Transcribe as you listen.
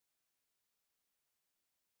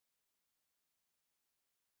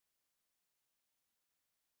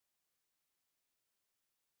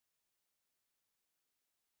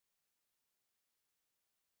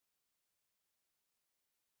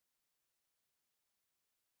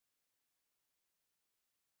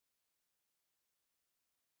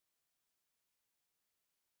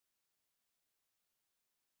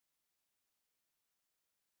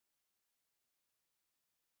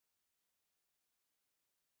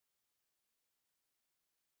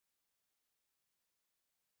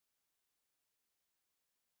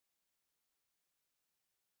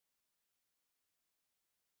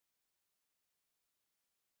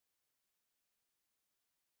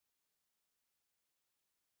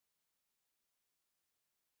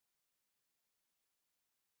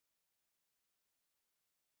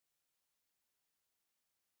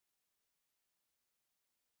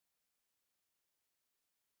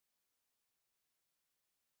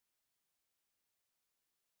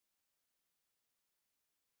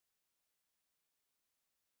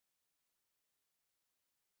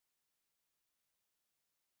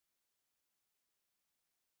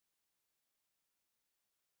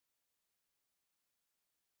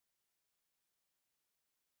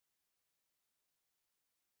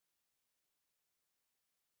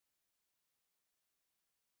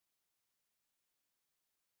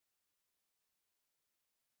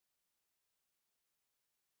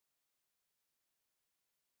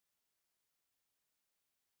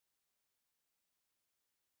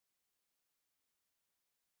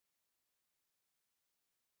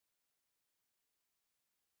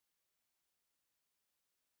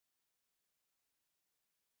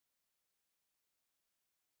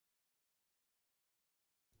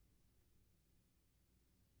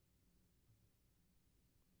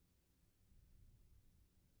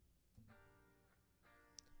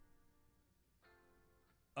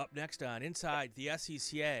Up next on Inside the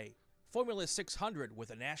SCCA, Formula 600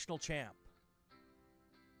 with a national champ.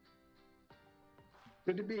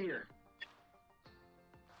 Good to be here.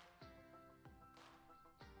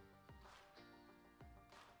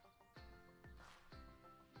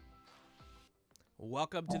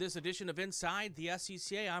 Welcome to this edition of Inside the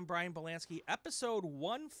SCCA. I'm Brian Bielanski, episode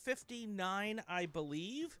 159, I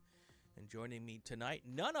believe. And joining me tonight,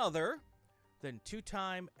 none other than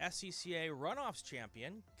two-time SCCA Runoffs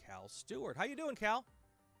champion, Cal Stewart. How you doing, Cal?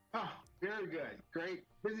 Oh, very good. Great.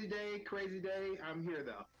 Busy day, crazy day. I'm here,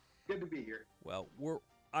 though. Good to be here. Well,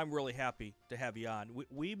 I'm really happy to have you on.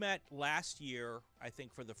 We met last year, I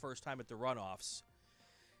think, for the first time at the Runoffs.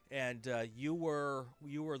 And you were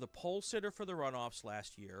the pole sitter for the Runoffs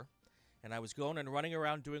last year. And I was going and running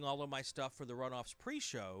around doing all of my stuff for the Runoffs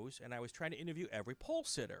pre-shows, and I was trying to interview every pole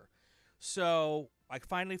sitter. So I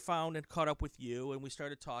finally found and caught up with you, and we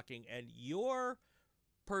started talking, and your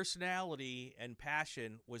personality and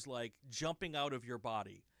passion was like jumping out of your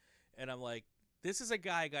body. And I'm like, this is a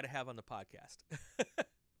guy I got to have on the podcast.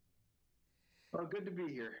 Well, good to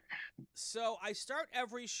be here. So I start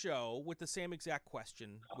every show with the same exact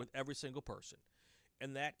question with every single person,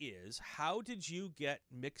 and that is, how did you get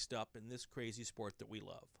mixed up in this crazy sport that we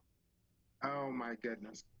love? Oh, my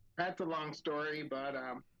goodness. That's a long story, but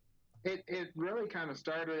it really kind of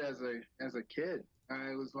started as a kid.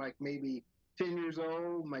 I was like maybe 10 years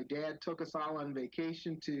old. My dad took us all on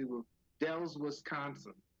vacation to Dells,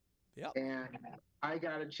 Wisconsin. Yep. And I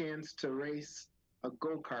got a chance to race a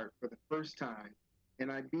go-kart for the first time,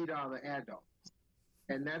 and I beat all the adults.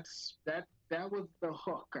 And that was the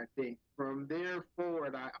hook, I think. From there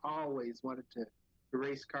forward, I always wanted to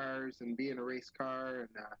race cars and be in a race car,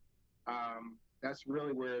 and that's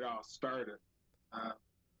really where it all started.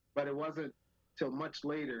 But it wasn't till much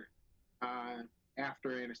later,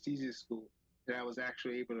 after anesthesia school, that I was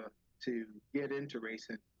actually able to get into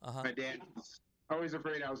racing. Uh-huh. My dad was always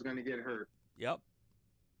afraid I was going to get hurt. Yep.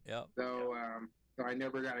 So I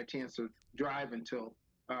never got a chance to drive until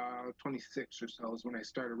 26 or so is when I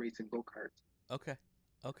started racing go-karts.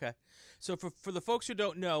 Okay. So for the folks who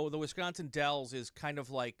don't know, the Wisconsin Dells is kind of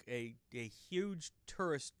like a huge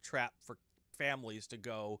tourist trap for families to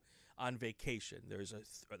go on vacation. There's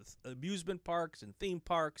amusement parks and theme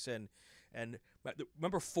parks, and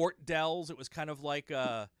remember Fort Dells? It was kind of like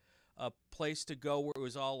a place to go where it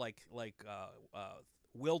was all like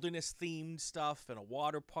wilderness themed stuff and a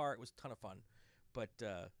water park. It was a ton of fun. But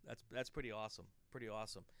that's pretty awesome.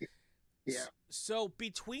 Yeah. So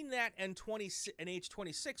between that and age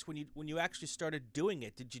 26, when you actually started doing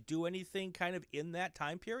it, did you do anything kind of in that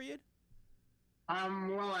time period?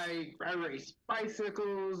 Well, I raced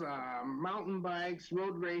bicycles, mountain bikes,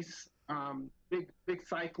 road race, big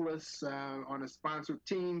cyclists on a sponsored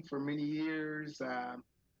team for many years.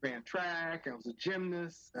 Ran track. I was a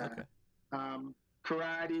gymnast. Okay.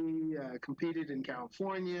 Karate. Competed in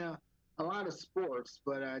California. A lot of sports,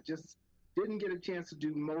 but just didn't get a chance to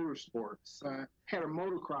do motorsports. Had a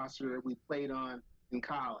motocrosser that we played on in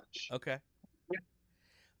college. Okay.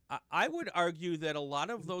 I would argue that a lot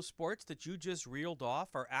of those sports that you just reeled off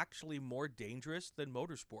are actually more dangerous than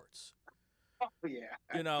motorsports. Oh, yeah.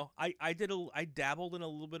 You know, I dabbled in a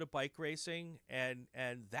little bit of bike racing, and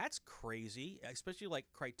that's crazy, especially like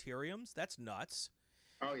criteriums. That's nuts.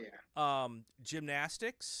 Oh, yeah.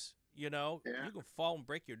 Gymnastics, you know, Yeah. you can fall and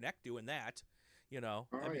break your neck doing that. You know,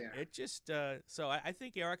 Oh, I mean, yeah. it just so I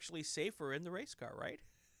think you're actually safer in the race car, right?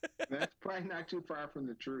 That's probably not too far from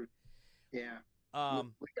the truth. Yeah. We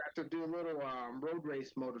got to do a little road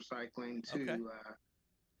race motorcycling too.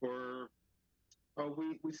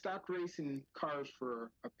 Okay. We stopped racing cars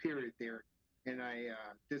for a period there, and I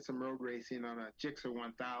did some road racing on a Gixxer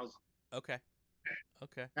 1000. Okay.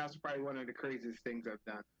 That's probably one of the craziest things I've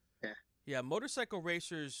done. Yeah. Yeah, motorcycle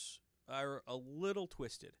racers are a little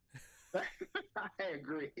twisted. I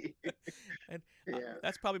agree. And Yeah.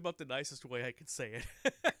 that's probably about the nicest way I can say it.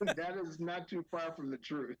 That is not too far from the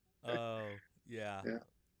truth. Oh, yeah. Yeah.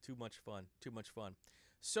 Too much fun.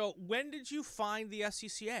 So when did you find the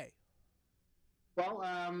SCCA? Well,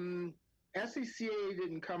 SCCA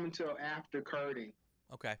didn't come until after karting.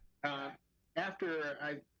 Okay.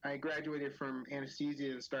 After I graduated from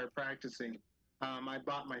anesthesia and started practicing, I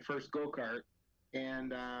bought my first go-kart,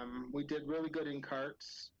 and we did really good in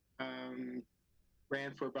karts.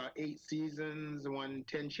 Ran for about 8 seasons, won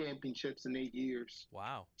 10 championships in 8 years.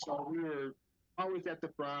 Wow. So we were always at the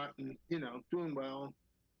front and, doing well.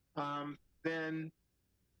 Then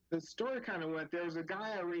the story kind of went, there was a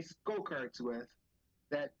guy I raced go-karts with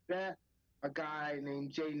that a guy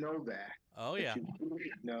named Jay Novak. Oh, yeah.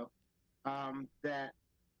 That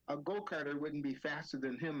a go-karter wouldn't be faster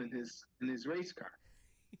than him in his race car.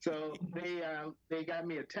 So they got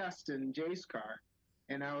me a test in Jay's car,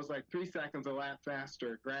 and I was like 3 seconds a lap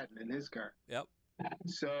faster at Grattan in his car. Yep.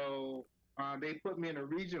 So they put me in a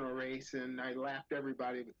regional race, and I lapped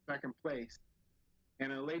everybody with second place.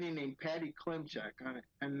 And a lady named Patty Klimchuk,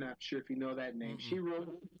 I'm not sure if you know that name, she wrote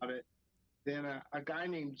about it. Then a guy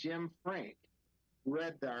named Jim Frank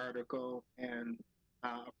read the article, and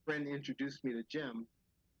a friend introduced me to Jim.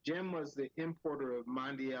 Jim was the importer of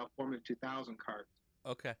Mondial Formula 2000 cars.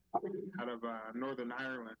 Okay. Out of Northern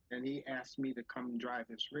Ireland, and he asked me to come drive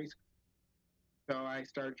his race car. So I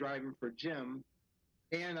started driving for Jim,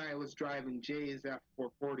 and I was driving Jay's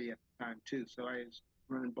F440 at the time too. So I was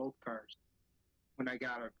running both cars when I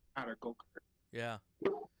got out of go-kart. Yeah.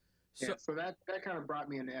 So that kind of brought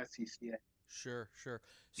me into SCCA. Sure.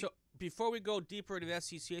 So before we go deeper into the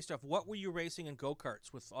SCCA stuff, what were you racing in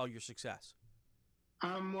go-karts with all your success?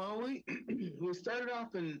 Well, we started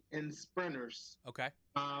off in sprinters. Okay.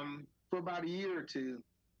 For about a year or two,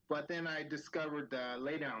 but then I discovered the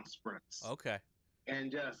laydown sprints. Okay.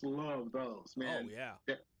 And just loved those, man. Oh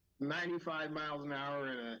yeah. 95 miles an hour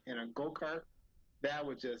in a go-kart, that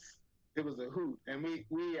was just, it was a hoot. And we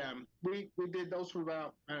did those for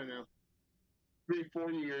about, I don't know,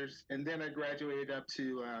 3-4 years, and then I graduated up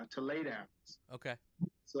to laydowns. Okay.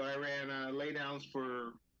 So I ran laydowns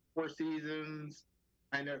for 4 seasons.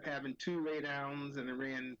 I ended up having 2 laydowns, and I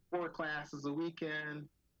ran 4 classes a weekend.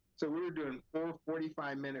 So we were doing 4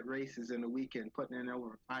 45-minute races in a weekend, putting in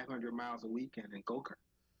over 500 miles a weekend in go-kart.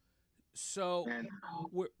 So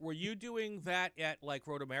were you doing that at like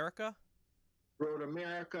Road America? Road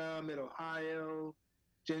America, Mid-Ohio,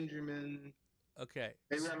 Gingerman. Okay.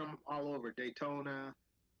 They ran them all over, Daytona.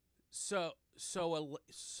 So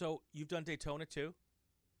you've done Daytona too?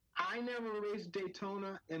 I never raced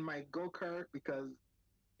Daytona in my go-kart because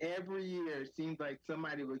every year it seemed like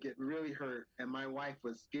somebody would get really hurt, and my wife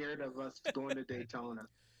was scared of us going to Daytona.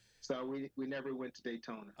 So we never went to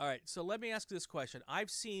Daytona. All right, so let me ask this question. I've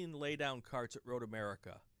seen laydown carts at Road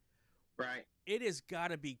America. Right. It has got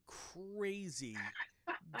to be crazy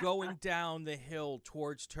going down the hill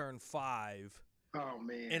towards turn 5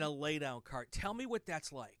 in a laydown cart. Tell me what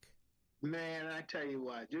that's like. Man, I tell you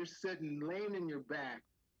what, you're laying in your back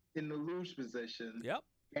in the luge position. Yep.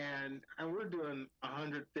 And we're doing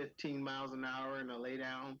 115 miles an hour in a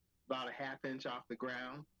laydown, about a half inch off the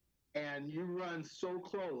ground. And you run so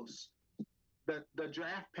close. The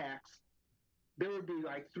draft packs, there would be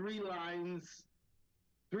like 3 lines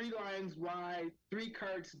wide, 3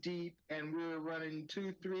 carts deep, and we were running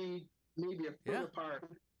 2, 3, maybe a foot apart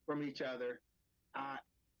from each other.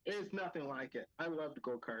 It's nothing like it. I love the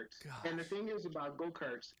go-karts. Gosh. And the thing is about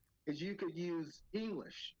go-karts is you could use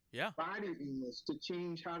English. Yeah. Body English to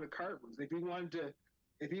change how the cart was. If you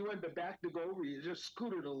wanted the back to go over, you just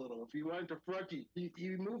scooted a little. If you wanted the front,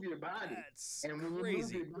 you move your body. That's and when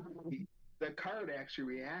crazy. you move your body, the cart actually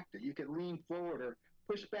reacted. You could lean forward or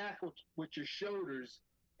push back with your shoulders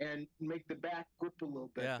and make the back grip a little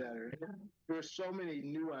bit better. There are so many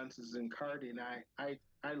nuances in karting.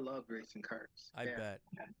 I love racing karts.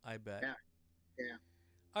 I bet. Yeah.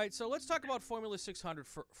 All right, so let's talk about Formula 600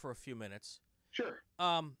 for a few minutes. Sure.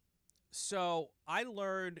 So I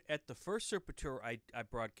learned at the first Serpent Tour I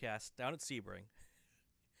broadcast down at Sebring,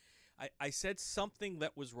 I said something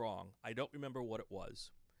that was wrong. I don't remember what it was.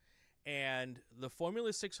 And the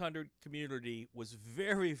Formula 600 community was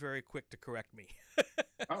very, very quick to correct me.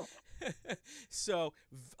 Oh. So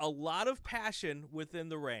a lot of passion within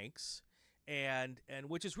the ranks, and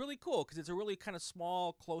which is really cool because it's a really kind of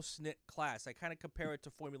small, close-knit class. I kind of compare it to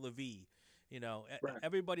Formula V. You know, right.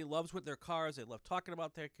 Everybody loves their cars. They love talking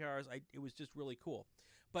about their cars. It was just really cool.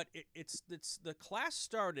 But it's the class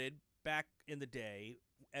started back in the day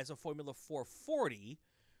as a Formula 440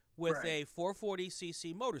 with a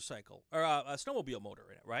 440cc motorcycle or a snowmobile motor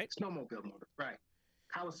in it, right? Snowmobile motor, right?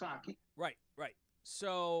 Kawasaki. Right.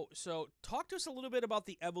 So talk to us a little bit about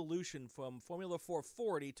the evolution from Formula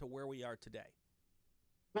 440 to where we are today.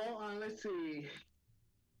 Well, let's see.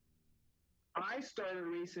 I started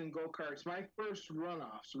racing go-karts. My first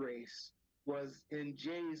runoffs race was in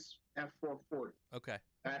Jay's F440. Okay.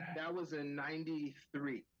 That was in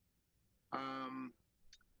 93.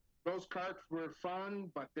 Those karts were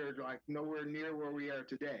fun, but they're like nowhere near where we are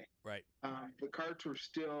today. Right. The karts were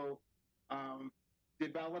still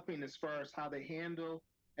developing as far as how they handle,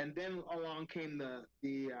 and then along came the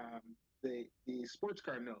sports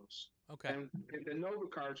car nose. Okay. And the Nova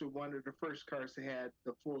cars were one of the first cars that had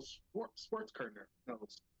the full sports car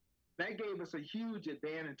nose. That gave us a huge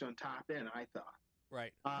advantage on top end, I thought.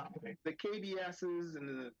 Right. The KBSs and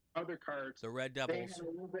the other cards, The Red they Devils. had a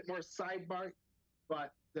little bit more sidebar,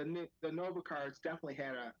 but the Nova cards definitely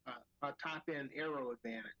had a top end aero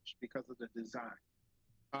advantage because of the design.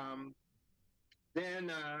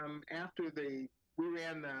 Then after we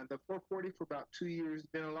ran the 440 for about 2 years.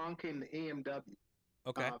 Then along came the AMW.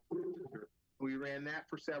 Okay. We ran that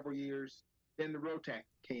for several years. Then the Rotax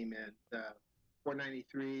came in, the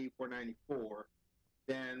 493, 494.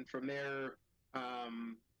 Then from there,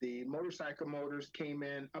 the motorcycle motors came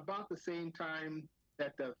in about the same time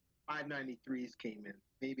that the 593s came in,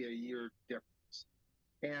 maybe a year difference.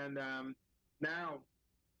 And now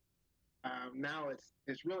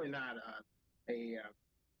it's really not a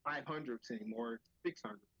 500s anymore. It's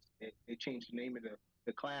 600s. They changed the name of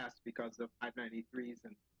the class because the 593s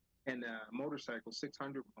and motorcycle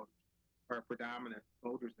 600 motors are predominant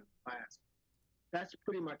motors in the class. That's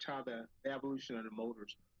pretty much how the evolution of the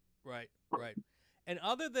motors. Right. And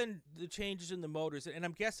other than the changes in the motors, and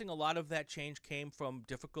I'm guessing a lot of that change came from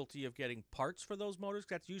difficulty of getting parts for those motors.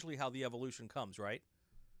 That's usually how the evolution comes, right?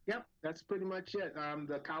 Yep, that's pretty much it.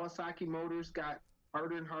 The Kawasaki motors got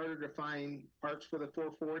harder and harder to find parts for the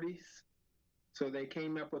 440s. So they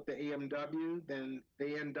came up with the AMW. Then the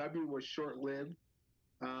AMW was short-lived.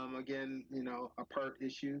 Again, a part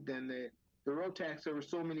issue. Then the Rotax, there were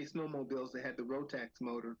so many snowmobiles that had the Rotax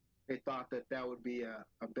motor. They thought that would be a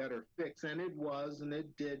better fix, and it was, and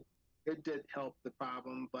it did help the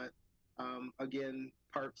problem. But again,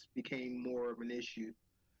 parts became more of an issue.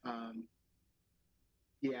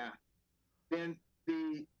 Yeah. Then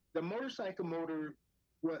the motorcycle motor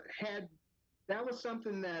that was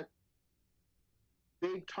something that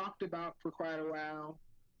they talked about for quite a while,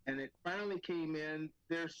 and it finally came in.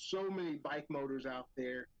 There's so many bike motors out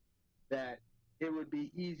there that it would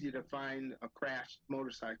be easy to find a crashed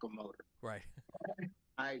motorcycle motor. Right.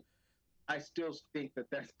 I still think that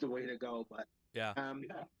that's the way to go, but yeah.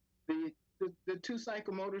 The two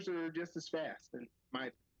cycle motors are just as fast, in my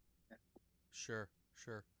opinion. Sure.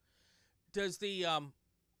 Does the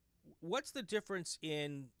what's the difference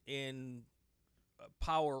in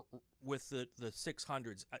power with the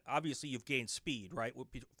 600s? Obviously, you've gained speed, right?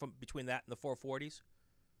 From between that and the 440s.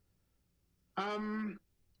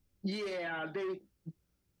 Yeah,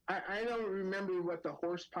 I don't remember what the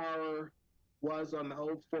horsepower was on the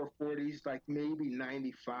old 440s, like maybe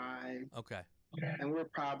 95. Okay. And we're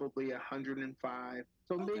probably 105.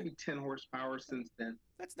 So maybe 10 horsepower since then.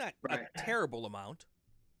 That's not a terrible amount.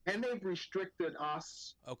 And they've restricted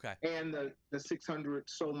us and the 600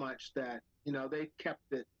 so much that, they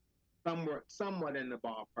kept it somewhat in the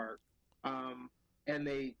ballpark. And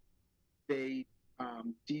they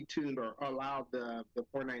detuned or allowed the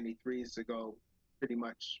 493s to go pretty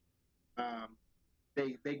much.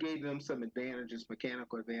 They gave them some advantages,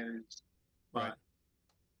 mechanical advantages. Right.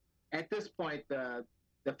 But at this point, the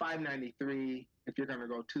 593, if you're going to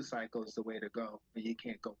go two cycles, is the way to go. And you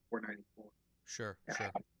can't go 494. Sure.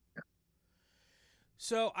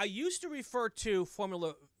 So I used to refer to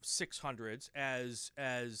Formula 600s as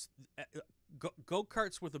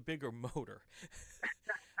go-karts with a bigger motor.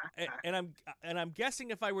 and I'm guessing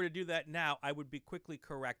if I were to do that now, I would be quickly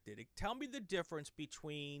corrected. Tell me the difference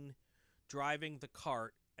between driving the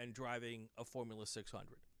kart and driving a Formula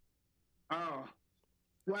 600. Oh,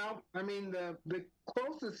 well, I mean, the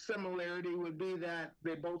closest similarity would be that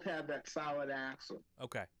they both have that solid axle.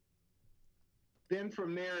 Okay. Then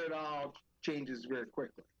from there, it all changes very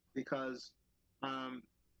quickly because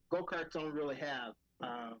go-karts don't really have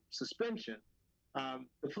suspension.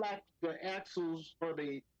 The axles or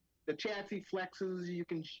the chassis flexes, you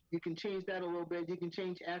can change that a little bit. You can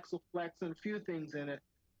change axle flex and a few things in it,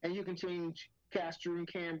 and you can change caster and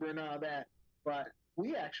camber and all that. But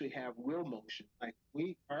we actually have wheel motion. Like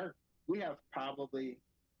we have probably,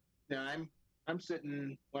 I'm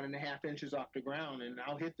sitting 1.5 inches off the ground, and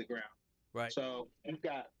I'll hit the ground. Right. So you've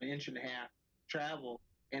got 1.5 inches travel,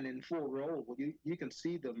 and in full roll, you can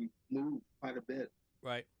see them move quite a bit.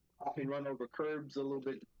 Right. I can run over curbs a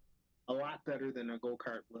lot better than a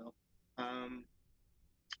go-kart will. I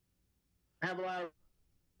have a lot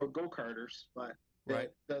of go-karters, but the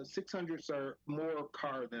 600s are more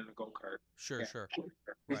car than a go-kart. Sure.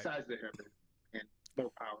 Besides the hammer and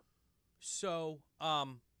more power. So,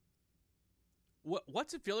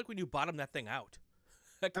 what's it feel like when you bottom that thing out?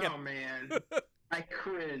 Oh man, I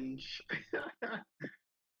cringe.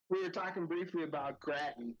 We were talking briefly about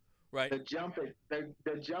Grattan. Right. The jump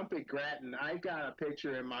at Grattan. I got a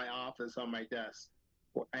picture in my office on my desk,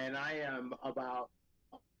 and I am about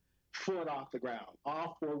a foot off the ground,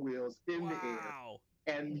 all four wheels in the air.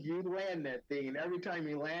 and you land that thing, and every time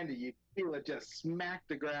you land it, you feel it just smack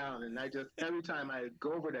the ground. And every time I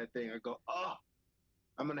go over that thing, I go, oh,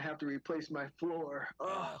 I'm going to have to replace my floor.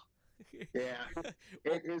 Oh, yeah.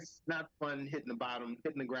 It's not fun hitting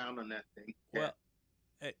the ground on that thing. Yeah. Well,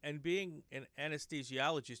 and being an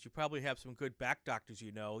anesthesiologist, you probably have some good back doctors.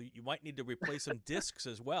 You might need to replace some discs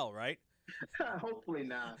as well, right? Hopefully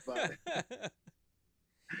not. But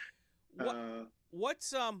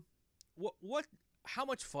how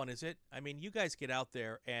much fun is it? I mean, you guys get out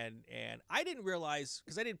there, and I didn't realize,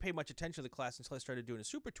 because I didn't pay much attention to the class until I started doing the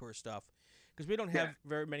Super Tour stuff, because we don't have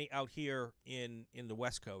very many out here in the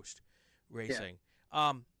West Coast racing.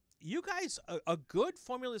 Yeah. You guys, a good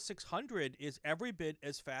Formula 600 is every bit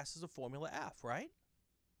as fast as a Formula F, right?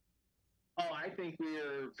 Oh, I think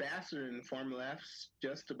we're faster than Formula F's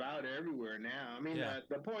just about everywhere now. I mean,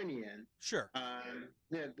 the pointy end. Sure.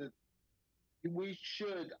 We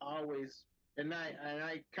should always, and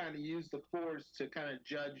I kind of use the Fords to kind of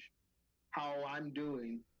judge how I'm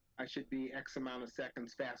doing. I should be X amount of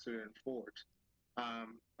seconds faster than Fords.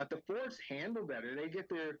 But the Fords handle better. They get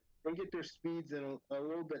their speeds in a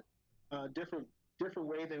little bit different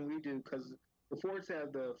way than we do, because the Fords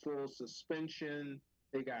have the full suspension.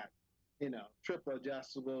 They got, triple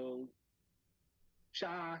adjustable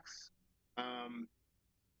shocks.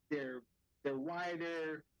 They're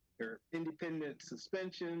wider. They're independent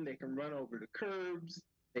suspension. They can run over the curbs.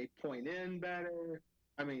 They point in better.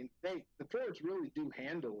 I mean, the Fords really do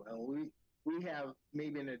handle well. We have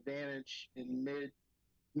maybe an advantage in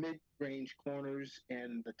mid-range corners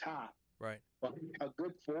and the top. Right. But a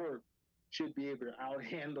good Ford should be able to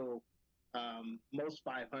outhandle most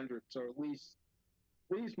 500s, or at least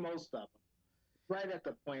most of them. Right at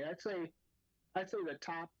the point, I'd say the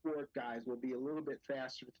top Ford guys will be a little bit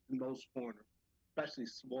faster than most corners, especially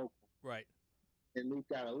slow corners. Right. And we've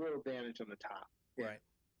got a little advantage on the top. Yeah. Right.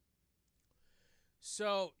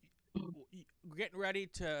 So, getting ready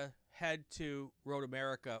to head to Road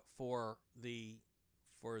America for the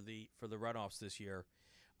runoffs this year.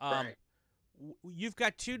 Right. You've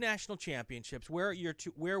got 2 national championships. Where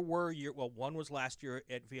were your? Well, one was last year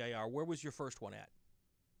at VIR. Where was your first one at?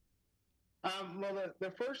 Well,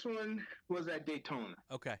 the first one was at Daytona.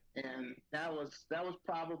 Okay. And that was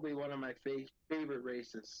probably one of my favorite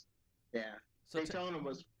races. Yeah. So Daytona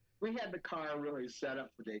we had the car really set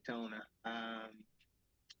up for Daytona.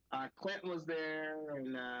 Clinton was there,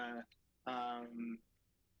 and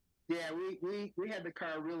we had the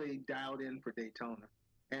car really dialed in for Daytona,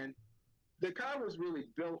 and the car was really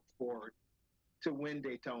built to win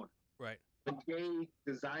Daytona. Right. When they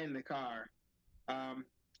designed the car,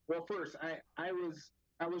 well, first I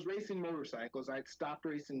was racing motorcycles. I'd stopped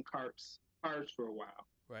racing cars for a while.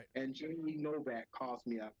 Right. And Jamie Novak calls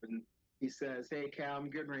me up and he says, "Hey, Cal, I'm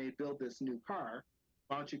getting ready to build this new car.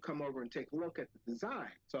 Why don't you come over and take a look at the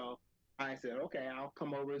design?" So I said, "Okay, I'll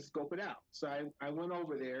come over and scope it out." So I went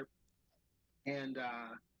over there, and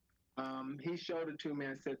he showed it to me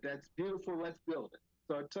and said, "That's beautiful, let's build it."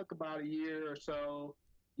 So it took about a year or so,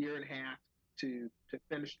 year and a half to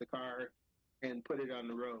finish the car and put it on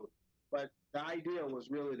the road. But the idea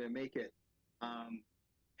was really to make it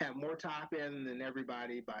have more top end than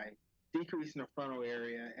everybody by decreasing the frontal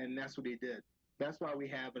area, and that's what he did. That's why we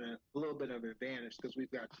have a little bit of an advantage, because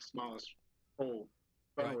we've got the smallest whole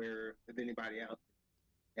frontal area of anybody else.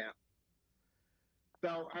 Yeah.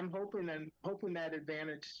 So I'm hoping that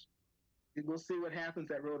advantage. We'll see what happens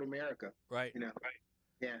at Road America. Right. Right.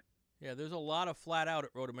 Yeah. Yeah. There's a lot of flat out at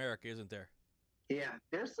Road America, isn't there? Yeah.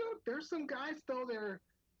 There's some guys though. There,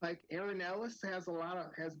 like Aaron Ellis has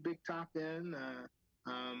big top end.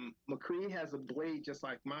 McCree has a blade just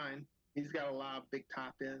like mine. He's got a lot of big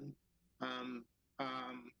top end.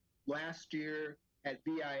 Last year at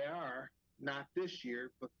VIR, not this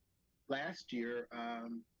year, but last year,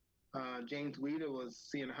 James Weeda was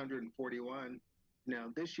seeing 141.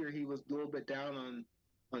 Now this year he was a little bit down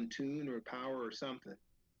on tune or power or something,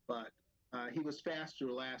 but he was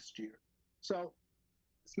faster last year. So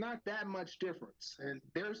it's not that much difference. And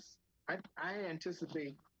I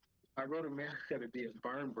anticipate Road America to be a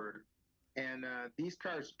barn burner. And these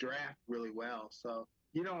cars draft really well, so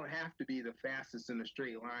you don't have to be the fastest in a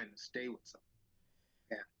straight line to stay with something.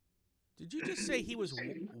 Yeah. Did you just say he was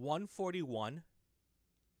 141?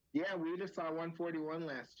 Yeah, we just saw 141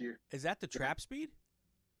 last year. Is that the trap speed?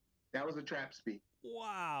 That was a trap speed.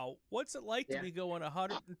 Wow. What's it like to be going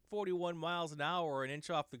 141 miles an hour, an inch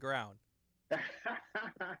off the ground?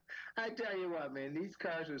 I tell you what, man, these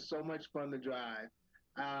cars are so much fun to drive.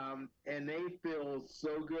 And they feel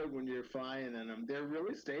so good when you're flying in them. They're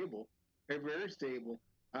really stable. They're very stable.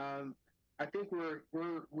 I I think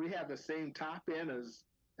we have the same top end as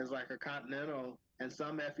like a Continental and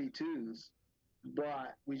some FE2s,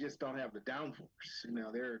 but we just don't have the downforce. You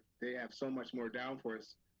know, they have so much more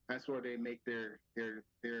downforce. That's where they make their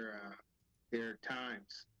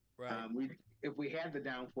times. Right. If we had the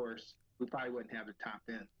downforce, we probably wouldn't have the top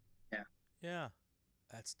end. Yeah. Yeah.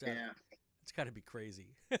 That's it's got to be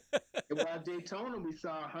crazy. Well, at Daytona, we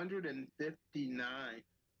saw 159.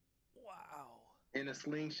 Wow. In a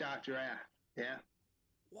slingshot draft. Yeah.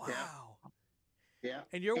 Wow. Yeah.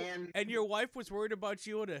 And your wife was worried about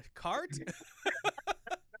you in a cart?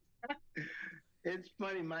 It's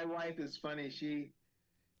funny. My wife is funny.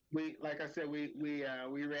 Like I said, we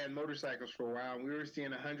ran motorcycles for a while, and we were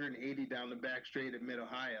seeing 180 down the back straight at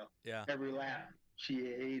Mid-Ohio. Yeah. Every lap. She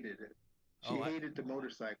hated it. She hated the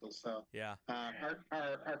motorcycles. So yeah.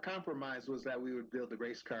 Our compromise was that we would build a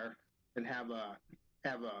race car and have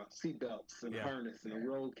seat belts and harness and a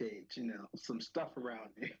roll cage, you know, some stuff around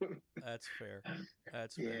it. That's fair.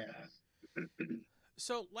 That's fair. Yeah.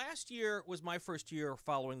 So last year was my first year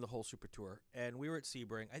following the whole Super Tour, and we were at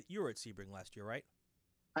Sebring. You were at Sebring last year, right?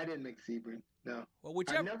 I didn't make Sebring, no. Well,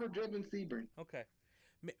 whichever. I've never driven Sebring. Okay.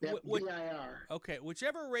 VIR. Okay,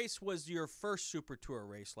 whichever race was your first Super Tour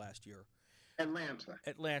race last year.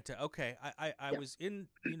 Atlanta. Okay. I was in,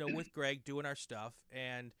 with Greg doing our stuff,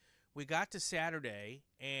 and we got to Saturday,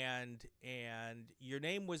 and your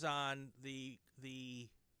name was on the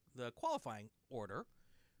qualifying order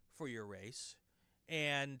for your race,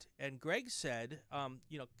 and Greg said,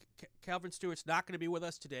 Calvin Stewart's not going to be with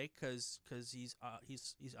us today because he's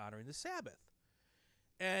honoring the Sabbath,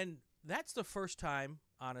 and that's the first time,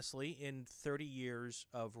 honestly, in 30 years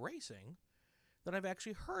of racing that I've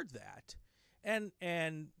actually heard that. And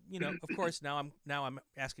of course, now I'm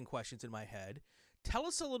asking questions in my head. Tell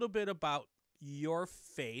us a little bit about your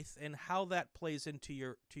faith and how that plays into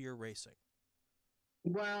your racing.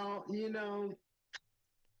 Well,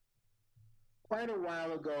 quite a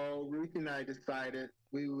while ago, Ruth and I decided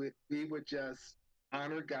we would just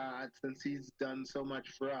honor God since He's done so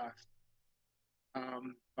much for us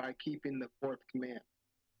by keeping the fourth commandment.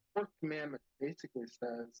 Fourth commandment basically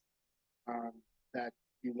says that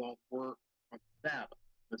you won't work on the Sabbath.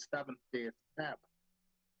 The seventh day is Sabbath.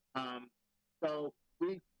 So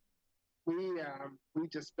we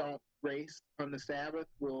just don't race on the Sabbath.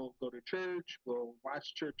 We'll go to church. We'll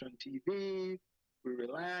watch church on TV. We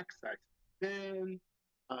relax. I spin.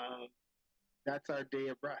 That's our day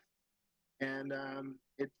of rest, and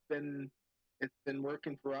it's been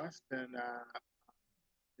working for us, and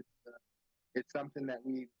it's something that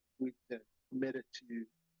we've committed to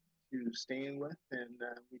staying with, and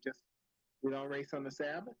we don't race on the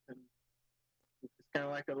Sabbath, and it's kind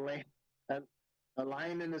of like a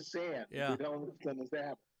line in the sand. Yeah. We don't race on the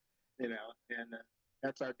Sabbath, and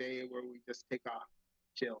that's our day where we just take off,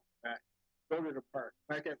 chill, go to the park,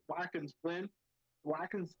 like at Watkins Glen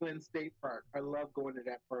State Park. I love going to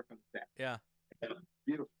that park on the Sabbath. Yeah.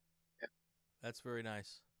 Beautiful. Yeah. That's very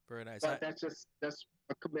nice. Very nice. But that's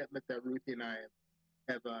a commitment that Ruthie and I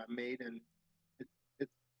have made, and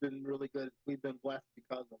it's been really good. We've been blessed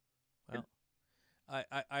because of it. Well,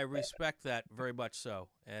 I respect that very much so,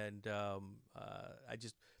 and I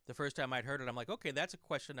just the first time I'd heard it, I'm like, okay, that's a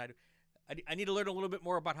question I need to learn a little bit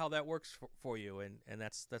more about how that works for you, and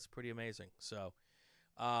that's pretty amazing. So.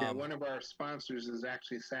 One of our sponsors is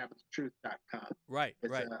actually SabbathTruth.com. Right,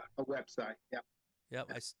 it's right. a website. Yep.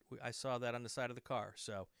 Yep. I saw that on the side of the car.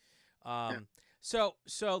 So,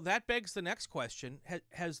 so that begs the next question: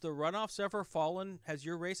 Has the Runoffs ever fallen? Has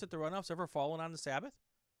your race at the Runoffs ever fallen on the Sabbath?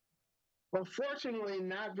 Well, fortunately,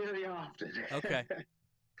 not very often. Okay.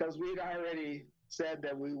 Because we'd already said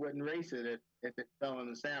that we wouldn't race it if it fell on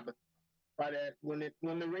the Sabbath. But when the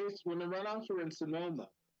Runoffs were in Sonoma,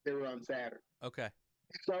 they were on Saturday. Okay.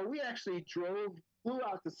 So we actually flew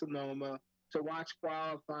out to Sonoma to watch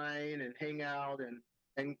qualifying and hang out,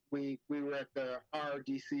 and we were at the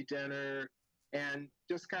RDC dinner and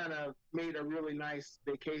just kind of made a really nice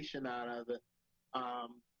vacation out of it.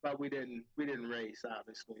 But we didn't race,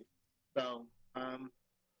 obviously. So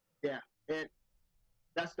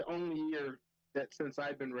that's the only year that since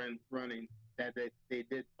I've been running that they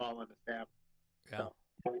did fall on the Sabbath. Yeah.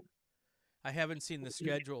 So, I haven't seen the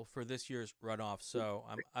schedule for this year's runoff, so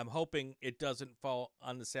I'm hoping it doesn't fall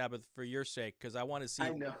on the Sabbath for your sake, because I want to see.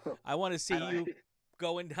 I want to see you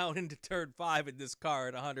going down into turn 5 in this car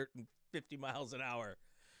at 150 miles an hour.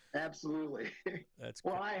 Absolutely. That's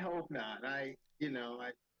well. cool. I hope not. I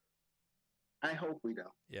hope we don't.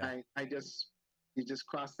 Yeah. You just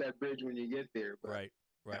cross that bridge when you get there. But,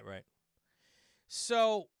 Right.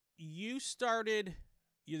 So you started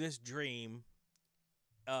this dream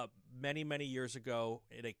many, many years ago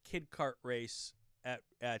in a kid kart race at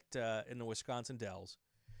in the Wisconsin Dells.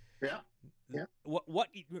 Yeah. Yeah.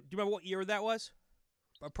 What do you remember what year that was?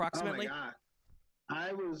 Approximately? Oh my God.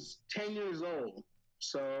 I was 10 years old.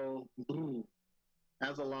 So that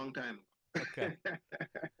was a long time ago. Okay.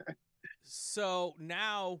 So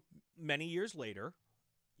now, many years later,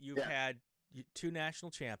 you've had 2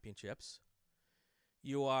 national championships.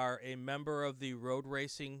 You are a member of the Road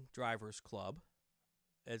Racing Drivers Club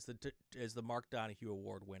as the Mark Donohue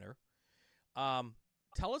Award winner.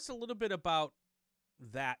 Tell us a little bit about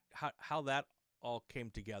that, how that all came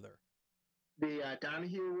together. The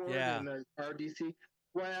Donohue Award and the RDC.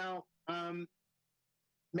 Well,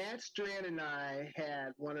 Matt Strand and I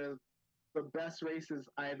had one of the best races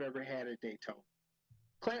I've ever had at Daytona.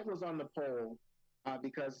 Clint was on the pole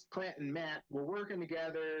because Clint and Matt were working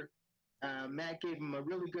together. Matt gave him a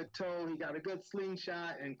really good toe. He got a good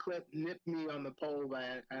slingshot, and Clint nipped me on the pole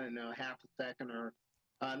by, I don't know, half a second or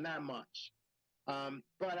not much.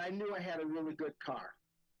 But I knew I had a really good car.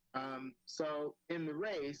 So in the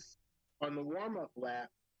race, on the warm-up lap,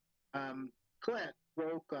 Clint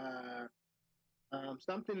broke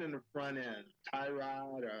something in the front end, tie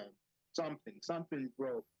rod or something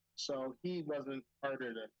broke. So he wasn't part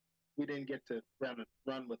of we didn't get to run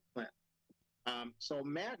with Clint. So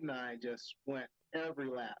Matt and I just went every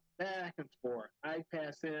lap, back and forth. I'd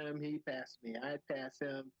pass him, he passed me. I'd pass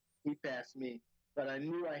him, he passed me. But I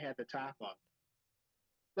knew I had the top on.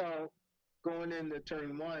 So going into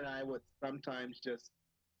turn 1, I would sometimes just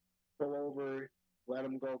pull over, let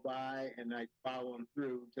him go by, and I'd follow him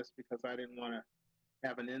through just because I didn't want to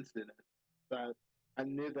have an incident. So I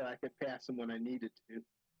knew that I could pass him when I needed to.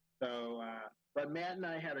 So, but Matt and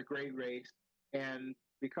I had a great race, and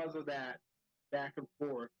because of that, back and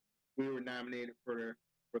forth, we were nominated for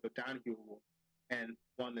the Donohue Award and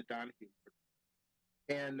won the Donohue Award.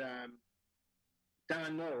 And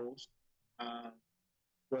Don Knowles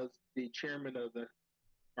was the chairman of the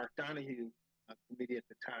Mark Donohue committee at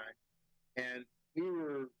the time, and we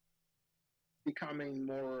were becoming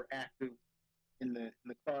more active in the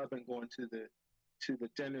club and going to the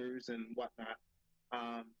dinners and whatnot.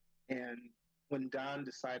 And when Don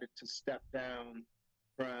decided to step down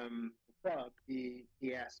from the club, he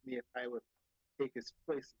asked me if I would take his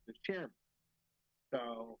place as the chairman.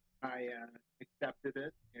 So I accepted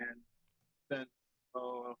it, and since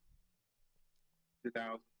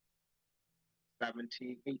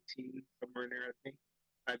 2017, 18, somewhere in there, I think,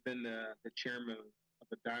 I've been the chairman of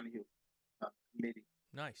the Donohue committee.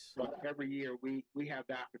 Nice. So every year we have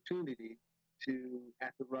the opportunity to,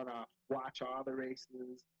 at the runoff, watch all the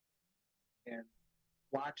races and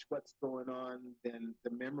watch what's going on. Then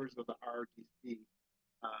the members of the RDC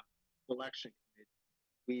selection committee,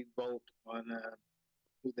 we vote on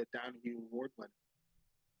who the Donohue Award winner.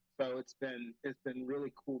 So it's been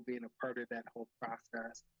really cool being a part of that whole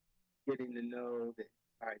process, getting to know the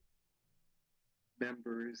inside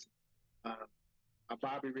members.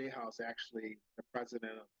 Bobby Rayhouse, actually the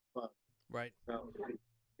president of the club. Right. So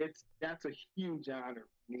that's a huge honor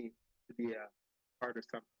for me to be a part of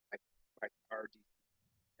something like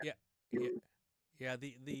RDC. Yeah.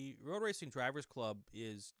 The Road Racing Drivers Club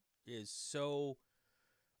is so.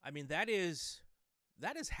 I mean, that is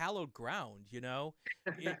hallowed ground. You know,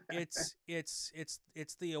 it's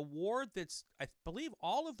the award that's, I believe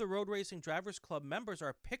all of the Road Racing Drivers Club members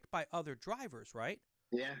are picked by other drivers, right?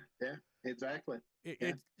 Yeah, exactly.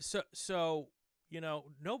 So you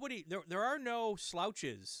know, nobody there are no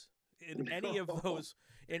slouches in any of those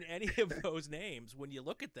names when you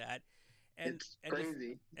look at that. And it's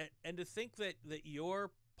crazy. And to think that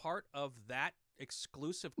you're part of that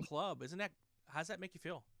exclusive club, how's that make you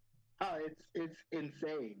feel? Oh, it's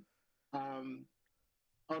insane. On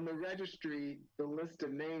the registry, the list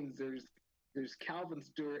of names, there's Calvin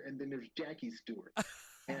Stewart, and then there's Jackie Stewart.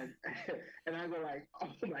 And I go like,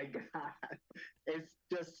 oh my God,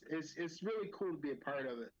 it's really cool to be a part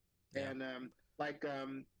of it. Yeah. And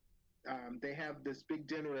they have this big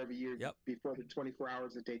dinner every year before the 24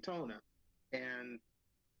 hours of Daytona, and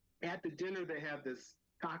at the dinner they have this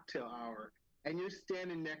cocktail hour, and you're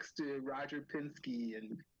standing next to Roger Penske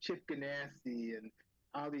and Chip Ganassi and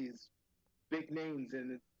all these big names,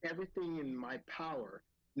 and it's everything in my power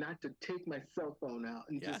not to take my cell phone out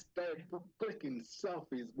and just start clicking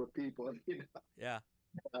selfies with people, you know. Yeah.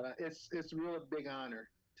 It's a real big honor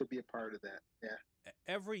to be a part of that. Yeah.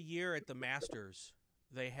 Every year at the Masters,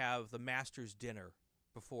 they have the Masters dinner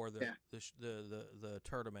before the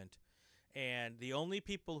tournament, and the only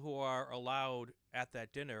people who are allowed at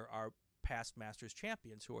that dinner are past Masters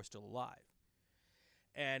champions who are still alive.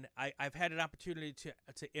 and I've had an opportunity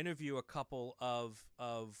to interview a couple of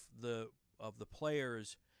the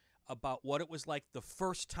players about what it was like the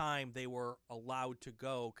first time they were allowed to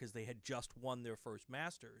go because they had just won their first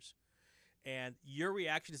Masters. And your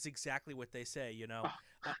reaction is exactly what they say. You know,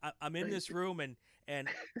 I'm in this room and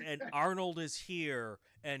Arnold is here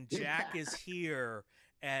and Jack is here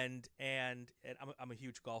and I'm a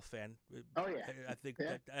huge golf fan. Oh yeah, I think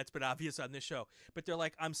that's been obvious on this show. But they're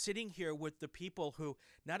like, I'm sitting here with the people who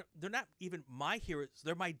they're not even my heroes.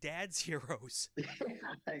 They're my dad's heroes.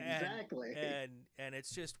 Exactly. And it's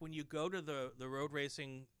just when you go to the Road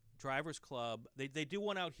Racing Drivers Club, they do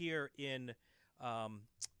one out here in.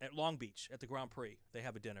 At Long Beach at the Grand Prix, they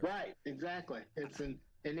have a dinner. Right, exactly. It's in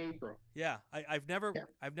April. Yeah, I've never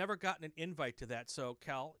gotten an invite to that. So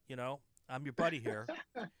Cal, you know, I'm your buddy here.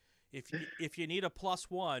 If you need a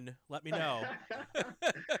 +1, let me know.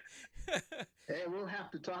 Hey, we'll have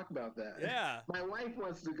to talk about that. Yeah. My wife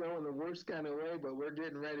wants to go in the worst kind of way, but we're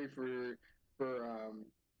getting ready for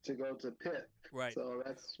to go to Pitt. Right. So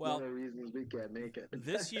that's one of the reasons we can't make it.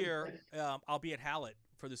 This year, I'll be at Hallett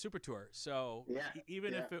for the Super Tour. So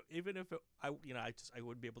even if I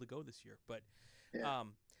wouldn't be able to go this year. But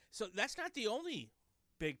so that's not the only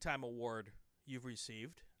big time award you've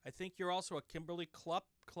received. I think you're also a Kimberly Cup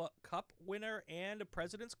winner and a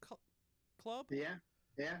President's Club.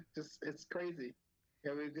 Yeah. Just it's crazy.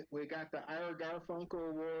 Yeah, we got the Ira Garfunkel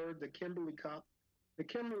Award, the Kimberly Cup. The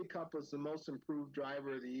Kimberly Cup was the most improved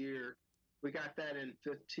driver of the year. We got that in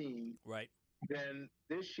 2015. Right. Then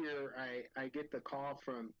this year, I get the call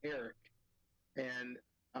from Eric, and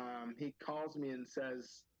he calls me and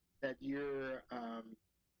says that you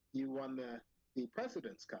won the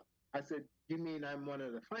President's Cup. I said, you mean I'm one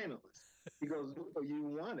of the finalists? He goes, oh, you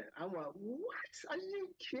won it. I went, what? Are you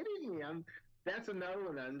kidding me? That's another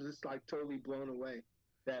one. I'm just like totally blown away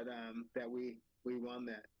that we won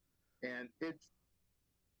that, and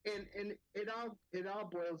it all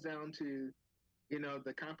boils down to, you know,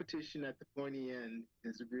 the competition at the pointy end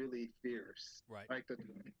is really fierce. Right. Like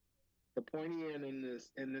the pointy end in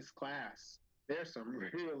this class, there's some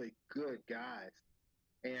really good guys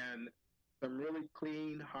and some really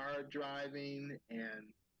clean, hard driving.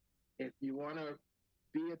 And if you want to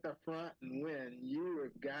be at the front and win, you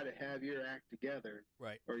have got to have your act together,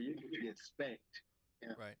 right? Or you can get spanked.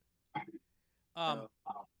 Yeah. Right.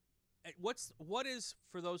 What is,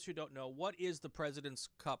 for those who don't know, what is the President's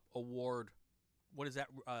Cup Award? What does that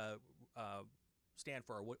stand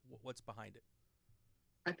for? What's behind it?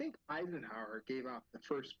 I think Eisenhower gave out the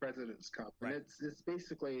first President's Cup, right. And it's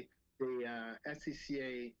basically the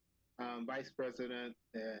SCCA vice president,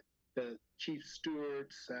 the chief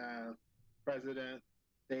stewards, president.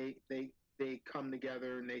 They come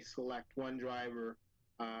together and they select one driver,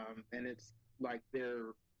 and it's like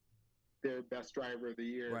their best driver of the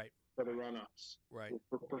year, right. For the runoffs, right?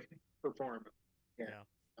 For performance. Yeah.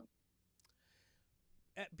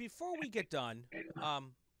 Before we get done,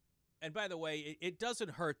 and by the way, it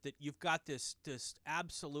doesn't hurt that you've got this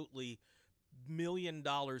absolutely $1 million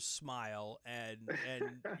smile, and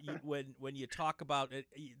when you talk about it,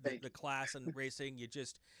 the class and racing, you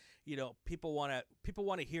just, you know, people want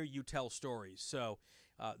to hear you tell stories. So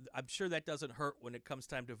I'm sure that doesn't hurt when it comes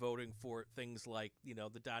time to voting for things like, you know,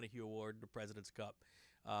 the Donohue Award, the President's Cup.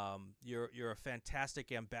 You're a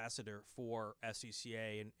fantastic ambassador for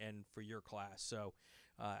SCCA and for your class. So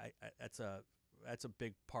that's a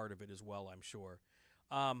big part of it as well, I'm sure.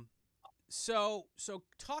 So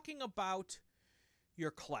talking about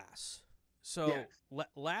your class. So yes.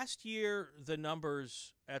 Last year the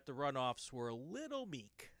numbers at the runoffs were a little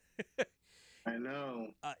meek. I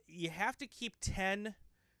know. You have to keep 10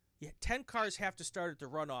 cars have to start at the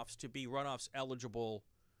runoffs to be runoffs eligible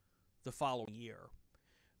the following year.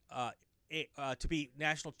 To be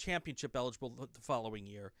national championship eligible the following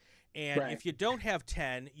year. And right. If you don't have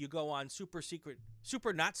 10, you go on super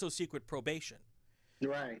not so secret probation.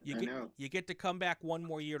 Right. You get to come back one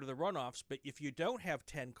more year to the runoffs, but if you don't have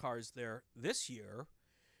 10 cars there this year,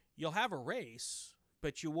 you'll have a race,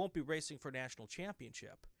 but you won't be racing for national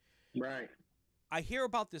championship. Right. I hear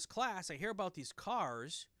about this class, I hear about these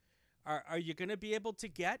cars. Are you going to be able to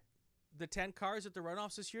get the 10 cars at the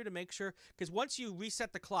runoffs this year to make sure? Because once you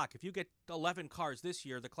reset the clock, if you get 11 cars this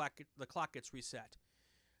year, the clock gets reset.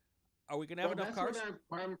 Are we going to have enough cars?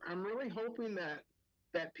 I'm really hoping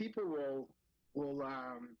that people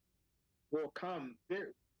will come.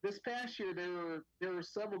 This past year, there were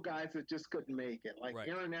several guys that just couldn't make it. Like right.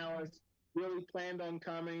 Aaron Ellis really planned on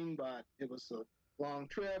coming, but it was a long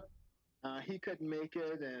trip. He couldn't make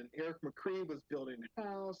it, and Eric McCree was building a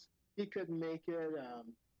house. He couldn't make it.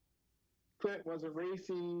 Clint wasn't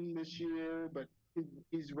racing this year, but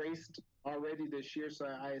he's raced already this year, so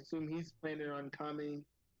I assume he's planning on coming.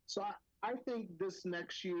 So I think this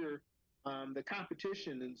next year, the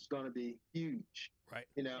competition is going to be huge. Right.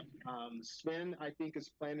 Sven, I think, is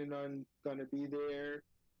planning on going to be there.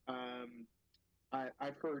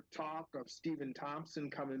 I've heard talk of Stephen Thompson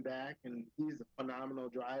coming back, and he's a phenomenal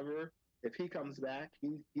driver. If he comes back,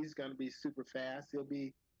 he's going to be super fast. He'll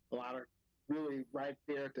be a lot of really right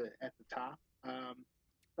there at the top.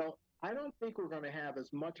 So I don't think we're going to have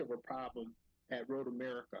as much of a problem at Road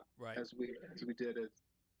America as we did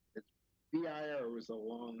at VIR. Was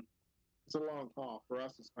it's a long haul for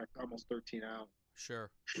us. It's like almost 13 hours.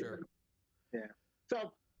 Sure. Yeah.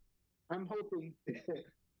 So I'm hoping.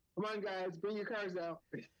 Come on, guys, bring your cars out.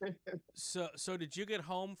 So did you get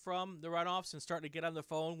home from the runoffs and start to get on the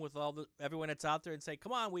phone with everyone that's out there and say,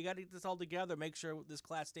 "Come on, we got to get this all together. Make sure this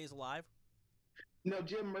class stays alive"? No,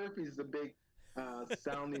 Jim Murphy's the big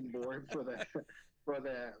sounding board for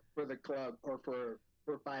the club or for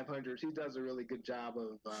 500. He does a really good job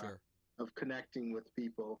of connecting with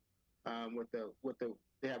people.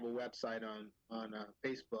 They have a website on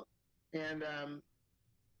Facebook, and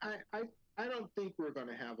I don't think we're going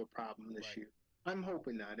to have a problem this year. I'm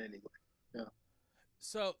hoping not anyway. Yeah.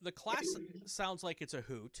 So the class sounds like it's a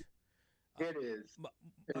hoot. It is.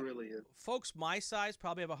 It really is. Folks my size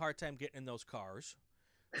probably have a hard time getting in those cars.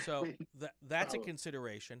 So that's a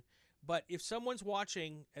consideration. But if someone's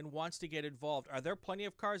watching and wants to get involved, are there plenty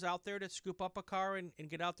of cars out there to scoop up a car and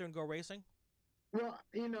get out there and go racing? Well,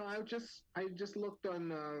 I just looked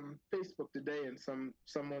on Facebook today, and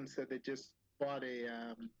someone said they just bought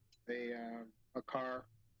a car,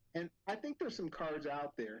 and I think there's some cars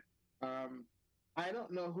out there. I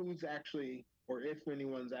don't know who's actually, or if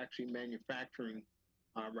anyone's actually manufacturing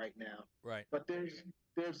right now. Right. But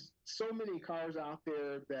there's so many cars out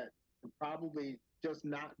there that are probably just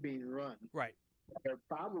not being run. Right. They're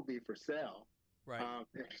probably for sale. Right.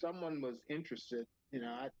 If someone was interested,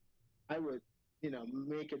 I would,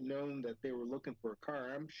 make it known that they were looking for a car.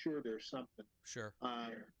 I'm sure there's something. Sure.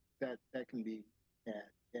 That can be had.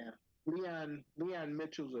 Yeah. Leon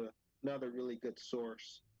Mitchell's another really good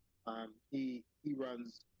source. He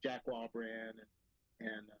runs Jack Walbrand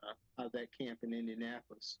and that camp in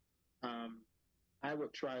Indianapolis. I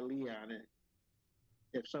would try Leon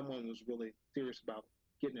if someone was really serious about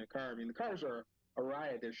getting a car. I mean, the cars are a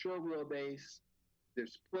riot. They're short wheelbase.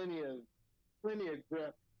 There's plenty of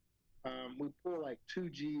grip. We pull like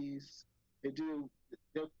 2Gs.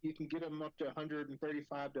 You can get them up to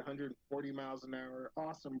 135 to 140 miles an hour.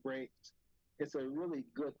 Awesome brakes. It's a really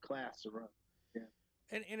good class to run. Yeah.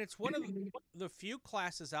 And it's one of the few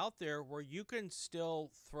classes out there where you can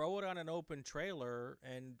still throw it on an open trailer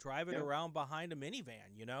and drive it around behind a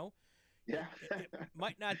minivan, Yeah. It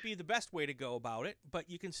might not be the best way to go about it, but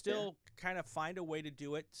you can still kind of find a way to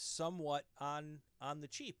do it somewhat on the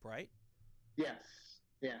cheap, right? Yes.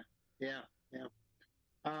 Yeah.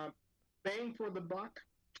 Bang for the buck?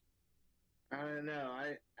 I don't know.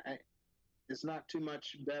 I it's not too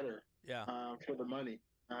much better. Yeah. For the money.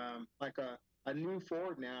 Like a new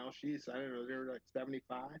Ford now, I don't know, they're like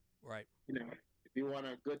 75. Right. If you want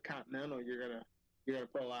a good Continental, you're gonna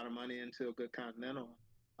put a lot of money into a good Continental.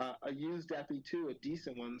 A used FE2, a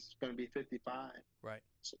decent one's going to be 55. Right.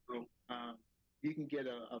 So you can get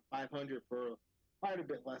a 500 for quite a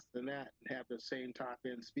bit less than that and have the same top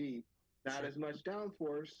end speed. Not as much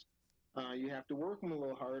downforce. You have to work them a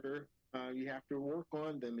little harder. You have to work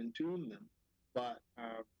on them and tune them. But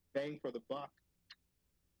bang for the buck.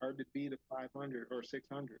 Hard to beat a 500 or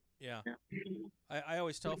 600. Yeah. I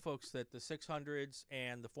always tell folks that the 600s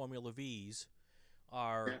and the Formula Vs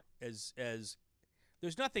are as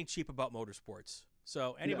there's nothing cheap about motorsports.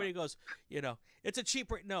 So anybody goes, it's a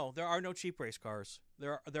cheap no, there are no cheap race cars.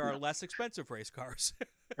 There are less expensive race cars.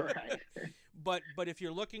 Right. But if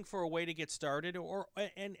you're looking for a way to get started,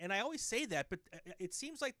 and I always say that, but it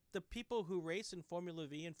seems like the people who race in Formula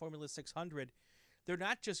V and Formula 600, they're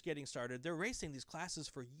not just getting started. They're racing these classes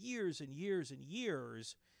for years and years and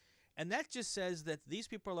years. And that just says that these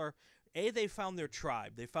people are, they found their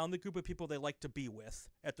tribe. They found the group of people they like to be with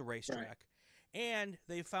at the racetrack. Right. And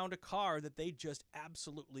they found a car that they just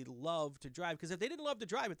absolutely love to drive. Because if they didn't love to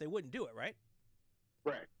drive it, they wouldn't do it, right?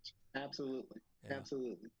 Right. Absolutely. Yeah.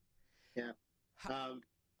 Absolutely. Yeah.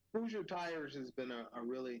 Hoosier Tires has been a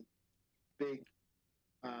really big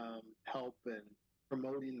help in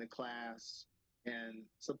promoting the class and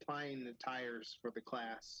supplying the tires for the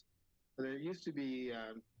class. There used to be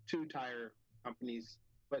 2 tire companies,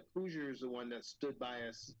 but Hoosier is the one that stood by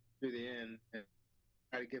us through the end, and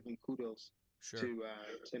I got to give them kudos to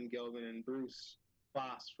Tim Gilvin and Bruce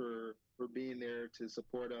boss for being there to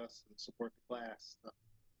support us and support the class. So,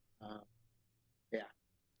 yeah.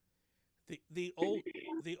 The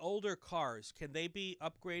older cars, can they be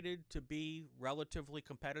upgraded to be relatively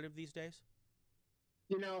competitive these days?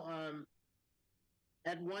 You know,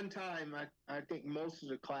 at one time, I think most of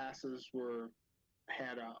the classes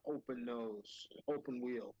had a open nose, open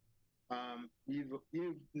wheel. You've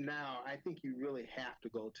now, I think you really have to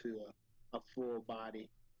go to a full body,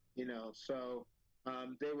 so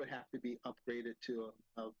they would have to be upgraded to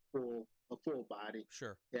a full body.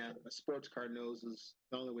 Sure. Yeah, a sports car nose is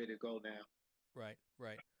the only way to go now. Right,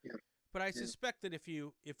 right. Yeah. But I suspect that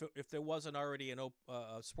if there wasn't already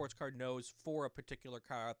a sports car nose for a particular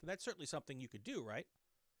car, then that's certainly something you could do, right?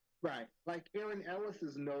 Right. Like Aaron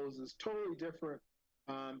Ellis's nose is totally different.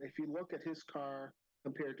 If you look at his car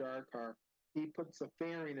compared to our car, he puts a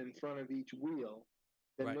fairing in front of each wheel.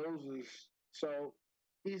 The Right. noses, so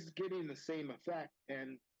he's getting the same effect,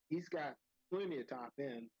 and he's got plenty of top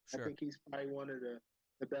end. Sure. I think he's probably one of the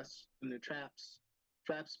best in the trap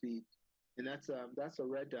speed, and that's a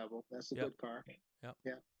Red Devil. That's a Yep. good car. Yep.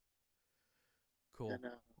 Yeah. Cool.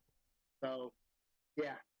 And so,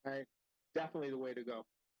 yeah, definitely the way to go.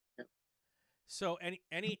 So,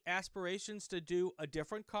 any aspirations to do a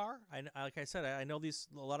different car? Like I said, I know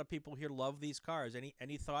a lot of people here love these cars.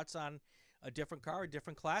 Any thoughts on a different car, a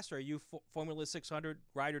different class, or are you Formula 600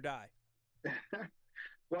 ride or die?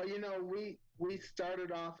 Well, we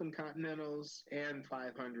started off in Continentals and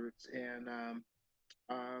 500s, and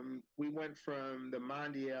we went from the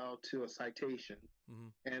Mondial to a Citation,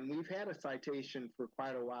 and we've had a Citation for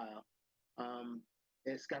quite a while.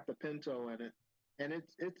 It's got the Pinto in it, and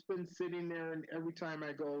it's been sitting there. And every time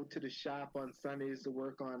I go to the shop on Sundays to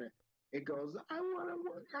work on it, it goes, "I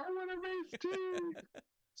want to race too."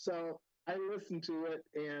 So I listened to it,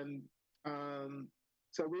 and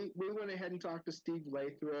so we went ahead and talked to Steve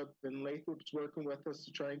Lathrop, and Lathrop's working with us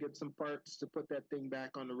to try and get some parts to put that thing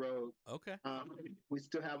back on the road. Okay. We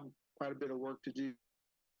still have quite a bit of work to do,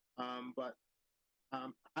 but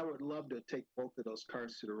I would love to take both of those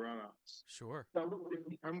cars to the runoffs. Sure. So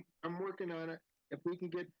I'm working on it. If we can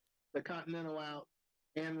get the Continental out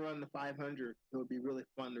and run the 500, it would be really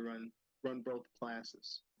fun to run both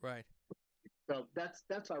classes. Right. So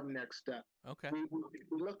that's our next step. Okay. We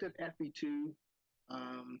looked at FE2.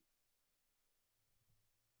 I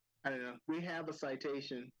don't know. We have a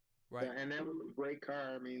Citation, right? And that was a great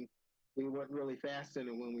car. I mean, we went really fast in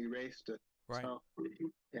it when we raced it. Right. So,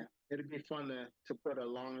 yeah, it'd be fun to put a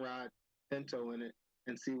long rod Pinto in it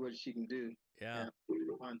and see what she can do. Yeah.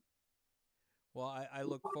 Fun. Well, I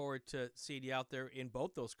look forward to seeing you out there in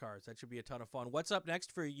both those cars. That should be a ton of fun. What's up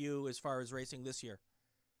next for you as far as racing this year?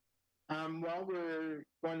 Well, we're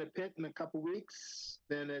going to pit in a couple weeks.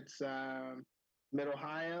 Then it's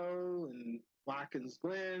Mid-Ohio and Watkins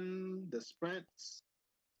Glen, the sprints,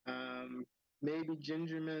 maybe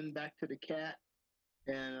Gingerman back to the Cat,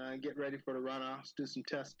 and get ready for the runoffs, do some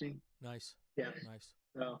testing. Nice. Yeah. Nice.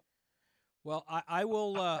 So, well, I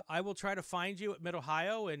will try to find you at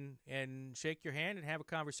Mid-Ohio and shake your hand and have a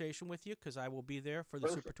conversation with you, because I will be there for the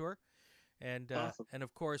Perfect. Super Tour. And awesome. And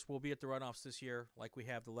of course we'll be at the runoffs this year like we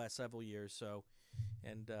have the last several years. So,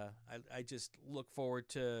 and I just look forward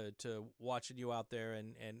to watching you out there,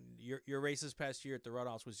 and your races past year at the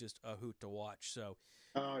runoffs was just a hoot to watch. So,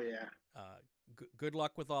 oh yeah. Good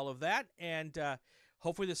luck with all of that, and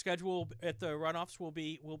hopefully the schedule at the runoffs will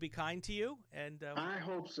be kind to you. And I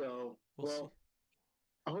hope so. We'll see.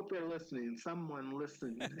 I hope they're listening. Someone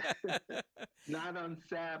listen. Not on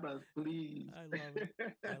Sabbath, please.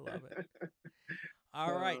 I love it.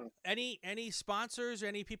 All right. Any sponsors,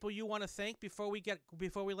 any people you want to thank before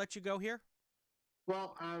we let you go here?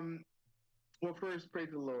 Well, first,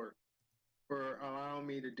 praise the Lord for allowing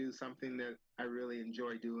me to do something that I really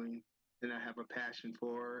enjoy doing and I have a passion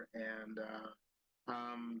for, and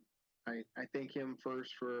I thank Him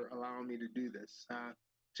first for allowing me to do this.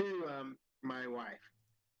 To my wife.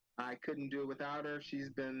 I couldn't do it without her. She's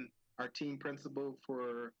been our team principal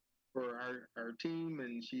for our team,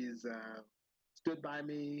 and she's stood by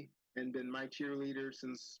me and been my cheerleader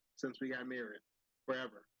since we got married,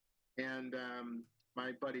 forever. And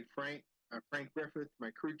my buddy Frank Griffith,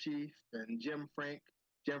 my crew chief, and Jim Frank.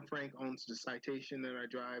 Jim Frank owns the Citation that I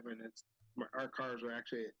drive, and our cars are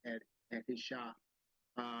actually at his shop.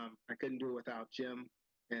 I couldn't do it without Jim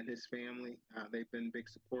and his family. They've been big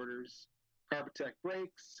supporters. Carbotech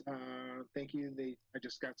brakes, thank you. I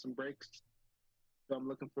just got some brakes, so I'm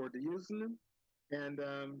looking forward to using them. And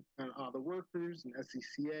all the workers and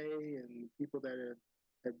SCCA and people that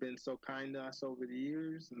have been so kind to us over the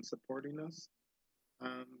years and supporting us.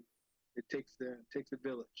 it takes a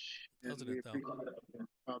village. And Doesn't we it, though? appreciate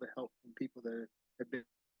all the help from people that have been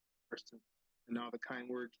first and all the kind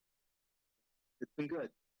words. It's been good.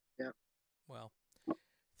 Yeah. Well,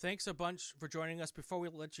 thanks a bunch for joining us. Before we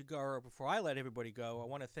let you go, or before I let everybody go, I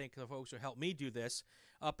want to thank the folks who helped me do this.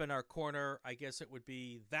 Up in our corner, I guess it would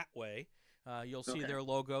be that way. You'll see their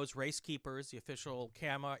logos, Race Keepers, the official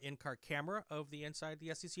in-car camera of the Inside the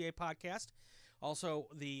SCCA podcast. Also,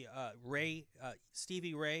 the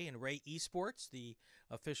Stevie Ray and Ray Esports, the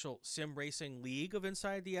official sim racing league of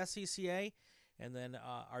Inside the SCCA. And then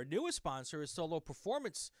our newest sponsor is Solo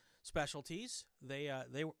Performance Specialties. They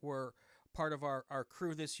were part of our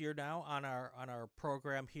crew this year now on our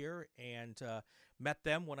program here, and met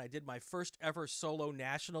them when I did my first ever solo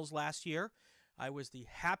nationals last year. I was the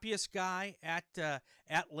happiest guy at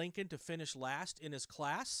Lincoln to finish last in his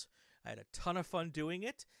class. I had a ton of fun doing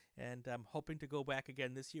it, and I'm hoping to go back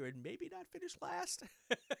again this year and maybe not finish last.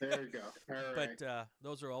 There you go. All right. But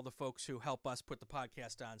those are all the folks who help us put the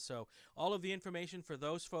podcast on. So all of the information for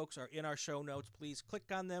those folks are in our show notes. Please click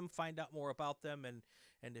on them, find out more about them, and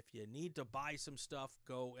if you need to buy some stuff,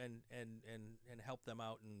 go and help them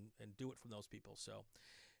out and do it from those people. So,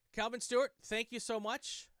 Calvin Stewart, thank you so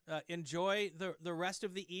much. Enjoy the rest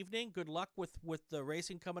of the evening. Good luck with the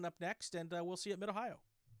racing coming up next, and we'll see you at Mid-Ohio.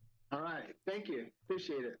 All right. Thank you.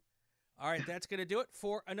 Appreciate it. All right, that's going to do it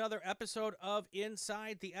for another episode of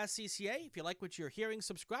Inside the SCCA. If you like what you're hearing,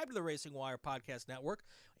 subscribe to the RacingWire Podcast Network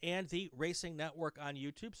and the Racing Network on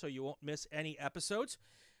YouTube so you won't miss any episodes.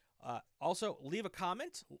 Also, leave a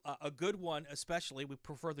comment, a good one especially. We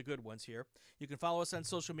prefer the good ones here. You can follow us on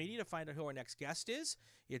social media to find out who our next guest is.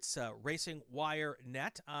 It's RacingWire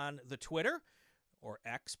Net on the Twitter, or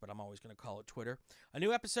X, but I'm always going to call it Twitter. A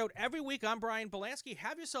new episode every week. I'm Brian Bielanski.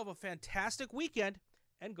 Have yourself a fantastic weekend,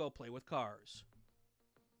 and go play with cars.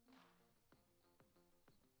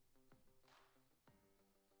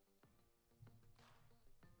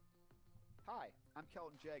 Hi, I'm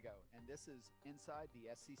Kelton Jago, and this is Inside the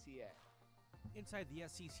SCCA. Inside the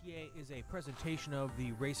SCCA is a presentation of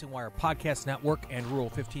the RacingWire Podcast Network and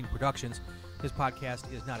Rural 15 Productions. This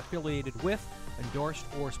podcast is not affiliated with, endorsed,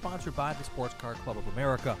 or sponsored by the Sports Car Club of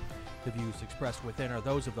America. The views expressed within are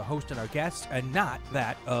those of the host and our guests, and not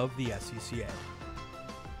that of the SCCA.